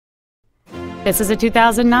This is a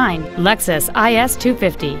 2009 Lexus IS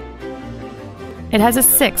 250. It has a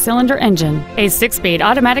 6-cylinder engine, a 6-speed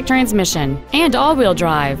automatic transmission, and all-wheel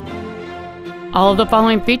drive. All of the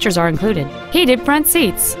following features are included: heated front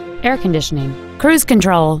seats, air conditioning, cruise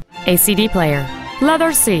control, a CD player,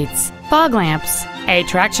 leather seats, fog lamps, a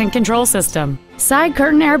traction control system, side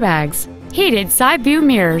curtain airbags, heated side view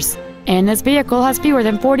mirrors, and this vehicle has fewer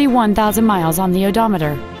than 41,000 miles on the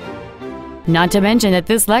odometer. Not to mention that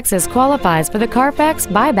this Lexus qualifies for the Carfax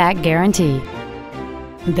buyback guarantee.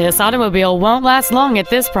 This automobile won't last long at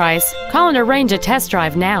this price. Call and arrange a test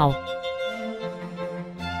drive now.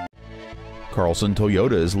 Carlson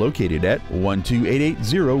Toyota is located at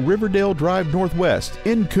 12880 Riverdale Drive Northwest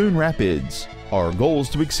in Coon Rapids. Our goal is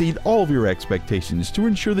to exceed all of your expectations to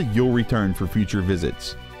ensure that you'll return for future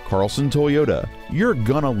visits. Carlson Toyota, you're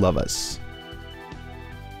gonna love us.